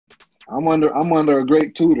I'm under a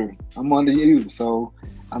great tutor. I'm under you. So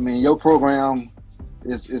I mean, your program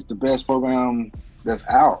is the best program that's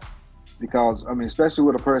out, because I mean, especially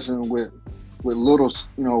with a person with little,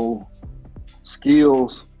 you know,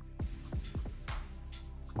 skills,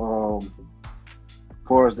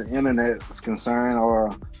 far as the internet is concerned,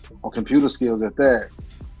 or computer skills at that.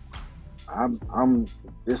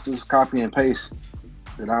 It's just copy and paste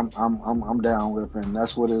that I'm down with, and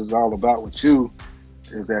that's what it's all about with you.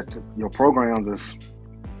 Is that your programs is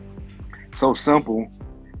so simple,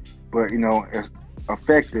 but you know, it's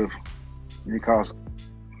effective, because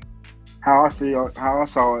how I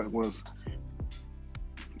saw it was,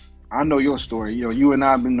 I know your story. You know, you and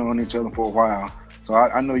I have been knowing each other for a while, so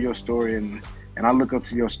I know your story, and I look up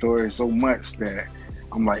to your story so much that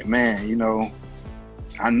I'm like, man, you know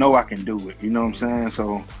I can do it. You know what I'm saying?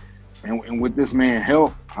 So, and with this man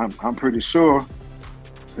help, I'm pretty sure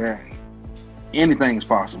that anything is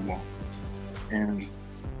possible. And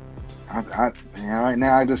right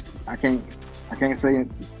now I can't say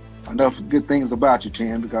enough good things about you,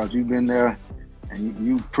 Chen, because you've been there and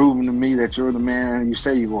you've proven to me that you're the man you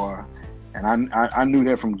say you are. And I knew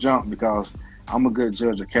that from jump, because I'm a good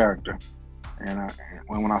judge of character. And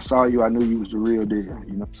when I saw you, I knew you was the real deal.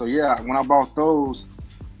 You know. So yeah, when I bought those,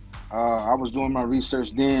 I was doing my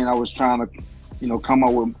research then. I was trying to, you know, come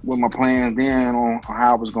up with my plan then on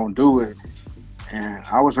how I was gonna do it. And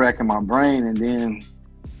I was racking my brain, and then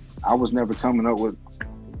I was never coming up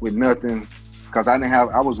with nothing, because I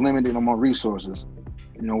was limited on my resources.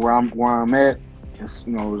 You know, where I'm at, it's,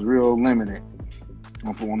 you know, it was real limited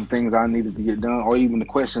on the things I needed to get done, or even the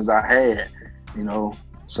questions I had. You know,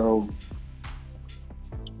 so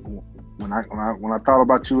when I thought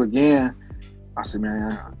about you again, I said,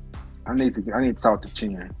 man, I need to talk to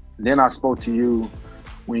Chen. Then I spoke to you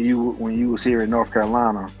when you was here in North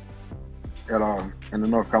Carolina in the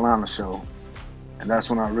North Carolina show, and that's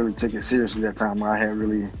when I really took it seriously. That time I had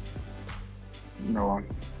really, you know,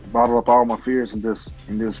 bottled up all my fears and just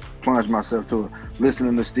plunged myself to it.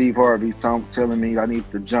 Listening to Steve Harvey telling me I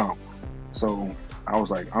need to jump, so I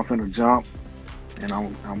was like, I'm finna jump, and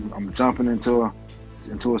I'm jumping into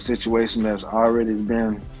a situation that's already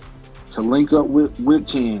been to link up with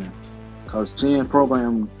Chen, because Chen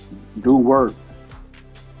program do work.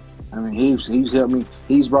 I mean, he's helped me.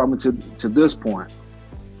 He's brought me to this point,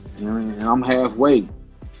 and I'm halfway.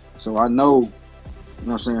 So I know, you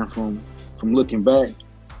know what I'm saying, from looking back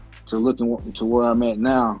to looking to where I'm at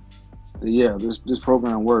now, that yeah, this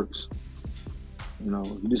program works. You know,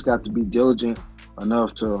 you just got to be diligent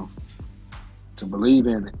enough to believe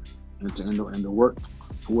in it, and to work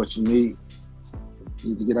for what you need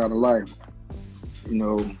to get out of life. You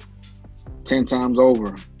know, 10 times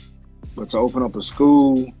over. But to open up a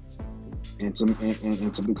school and to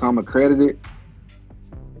become accredited,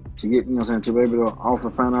 to get, you know what I'm saying, to be able to offer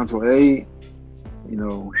financial aid, you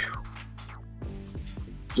know,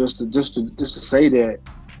 just to say that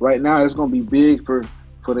right now it's gonna be big for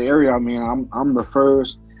the area. I mean, I'm the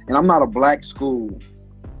first, and I'm not a black school.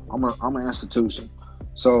 I'm an institution.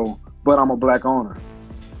 So, but I'm a black owner,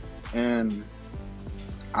 and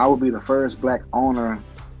I will be the first black owner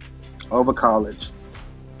of a college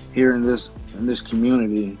here in this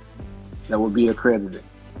community that will be accredited.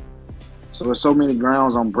 So there's so many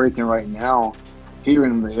grounds I'm breaking right now here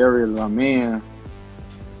in the area that I'm in.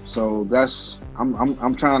 So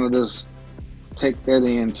I'm trying to just take that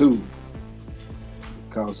in too,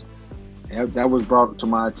 because that was brought to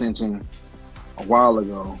my attention a while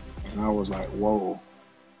ago, and I was like, whoa.